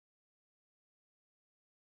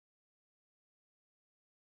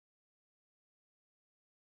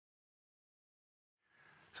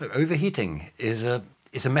So overheating is a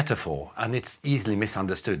metaphor, and it's easily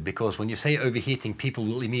misunderstood, because when you say overheating, people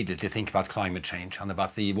will immediately think about climate change and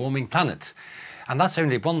about the warming planet. And that's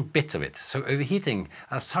only one bit of it. So overheating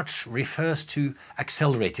as such refers to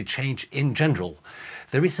accelerated change in general.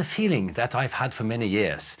 There is a feeling that I've had for many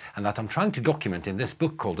years, and that I'm trying to document in this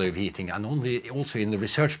book called Overheating, and also in the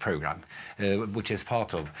research program, which is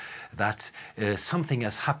part of, that something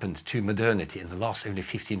has happened to modernity in the last only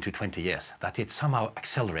 15 to 20 years, that it's somehow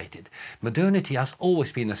accelerated. Modernity has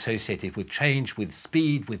always been associated with change, with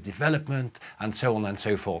speed, with development, and so on and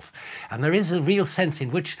so forth. And there is a real sense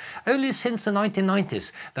in which, only since the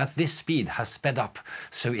 1990s, that this speed has sped up,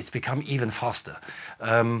 so it's become even faster.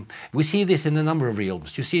 We see this in a number of realms.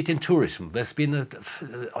 You see it in tourism. There's been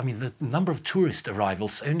the number of tourist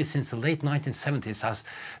arrivals only since the late 1970s has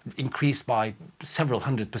increased by several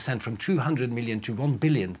 100%, from 200 million to 1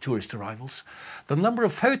 billion tourist arrivals. The number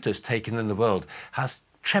of photos taken in the world has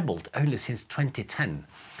trebled only since 2010.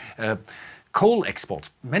 Coal exports.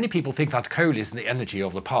 Many people think that coal is the energy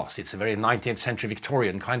of the past. It's a very 19th century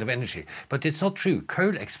Victorian kind of energy. But it's not true.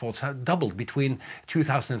 Coal exports have doubled between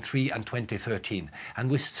 2003 and 2013.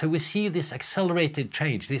 And so we see this accelerated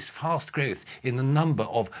change, this fast growth in a number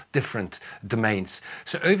of different domains.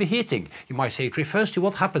 So overheating, you might say, it refers to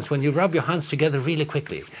what happens when you rub your hands together really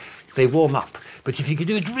quickly. They warm up. But if you could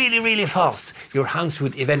do it really, really fast, your hands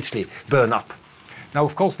would eventually burn up. Now,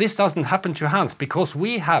 of course, this doesn't happen to hands, because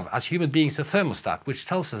we have, as human beings, a thermostat which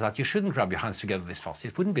tells us that you shouldn't rub your hands together this fast.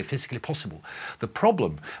 It wouldn't be physically possible. The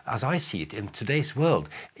problem, as I see it in today's world,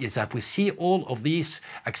 is that we see all of these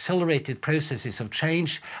accelerated processes of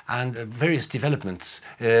change and various developments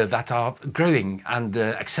that are growing and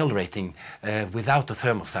accelerating without a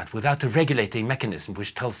thermostat, without a regulating mechanism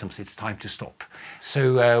which tells them it's time to stop.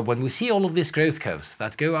 So when we see all of these growth curves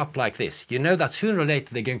that go up like this, you know that sooner or later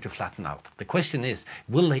they're going to flatten out. The question is,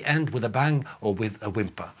 will they end with a bang or with a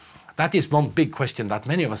whimper? That is one big question that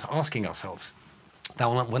many of us are asking ourselves.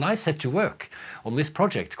 Now, when I set to work on this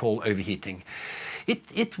project called Overheating,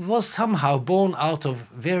 it was somehow born out of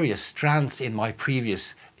various strands in my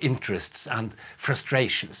previous interests and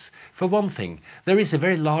frustrations. For one thing, there is a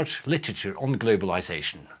very large literature on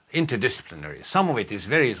globalization, interdisciplinary. Some of it is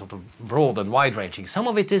very sort of broad and wide-ranging. Some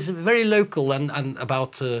of it is very local and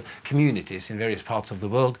about communities in various parts of the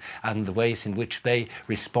world and the ways in which they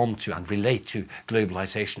respond to and relate to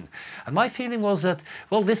globalization. And my feeling was that,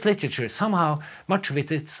 well, this literature, somehow, much of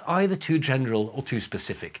it, it's either too general or too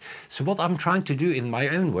specific. So what I'm trying to do in my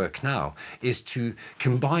own work now is to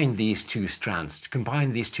combine these two strands, to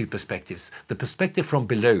combine these two perspectives. The perspective from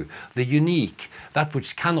below, the unique, that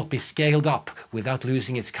which cannot be scaled up without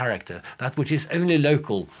losing its character, that which is only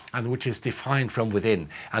local and which is defined from within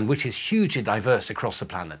and which is hugely diverse across the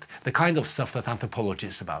planet. The kind of stuff that anthropology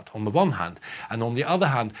is about, on the one hand, and on the other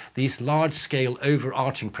hand, these large-scale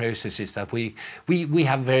overarching processes that we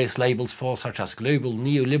have various labels for, such as global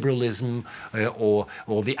neoliberalism or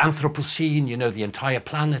the Anthropocene. You know, the entire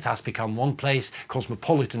planet has become one place,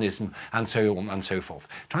 cosmopolitanism, and so on and so forth.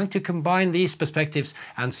 Trying to combine these perspectives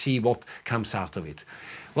and see what comes out of it.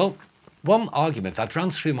 Well, one argument that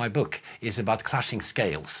runs through my book is about clashing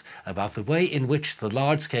scales, about the way in which the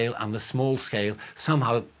large scale and the small scale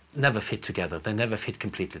somehow never fit together. They never fit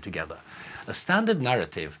completely together. A standard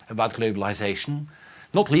narrative about globalization,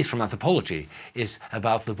 not least from anthropology, is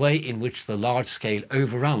about the way in which the large scale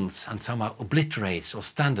overruns and somehow obliterates or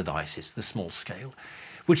standardizes the small scale,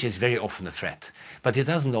 which is very often a threat. But it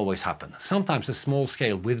doesn't always happen. Sometimes the small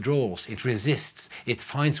scale withdraws, it resists, it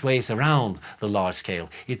finds ways around the large scale.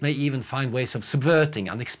 It may even find ways of subverting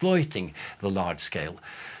and exploiting the large scale.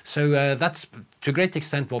 So that's to a great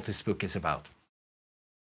extent what this book is about.